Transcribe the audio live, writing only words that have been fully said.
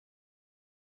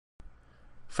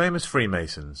Famous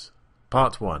Freemasons.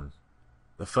 Part 1.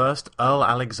 The first Earl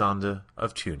Alexander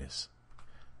of Tunis.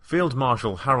 Field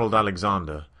Marshal Harold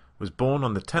Alexander was born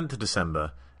on the 10th of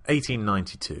December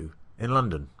 1892 in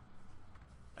London.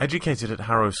 Educated at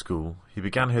Harrow School, he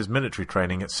began his military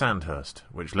training at Sandhurst,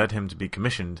 which led him to be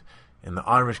commissioned in the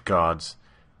Irish Guards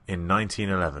in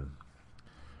 1911.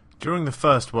 During the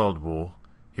First World War,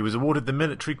 he was awarded the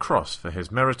Military Cross for his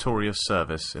meritorious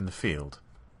service in the field.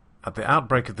 At the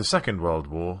outbreak of the Second World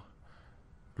War,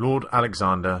 Lord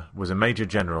Alexander was a Major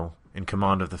General in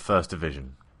command of the 1st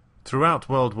Division. Throughout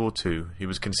World War II, he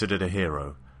was considered a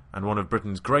hero, and one of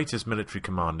Britain's greatest military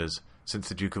commanders since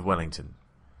the Duke of Wellington.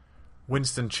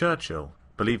 Winston Churchill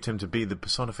believed him to be the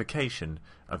personification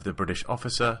of the British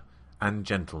officer and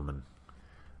gentleman.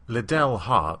 Liddell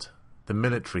Hart, the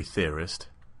military theorist,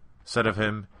 said of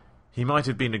him, "He might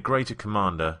have been a greater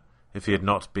commander if he had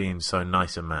not been so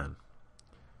nice a man."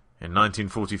 In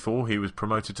 1944 he was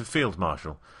promoted to Field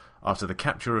Marshal after the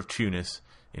capture of Tunis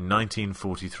in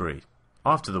 1943.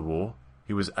 After the war,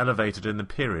 he was elevated in the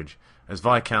peerage as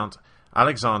Viscount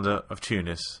Alexander of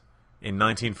Tunis in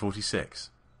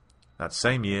 1946. That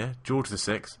same year, George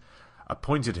VI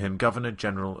appointed him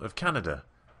Governor-General of Canada,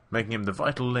 making him the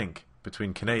vital link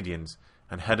between Canadians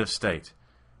and head of state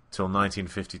till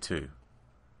 1952.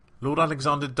 Lord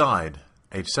Alexander died,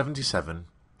 aged 77,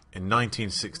 in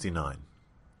 1969.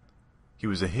 He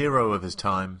was a hero of his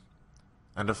time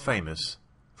and a famous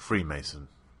Freemason.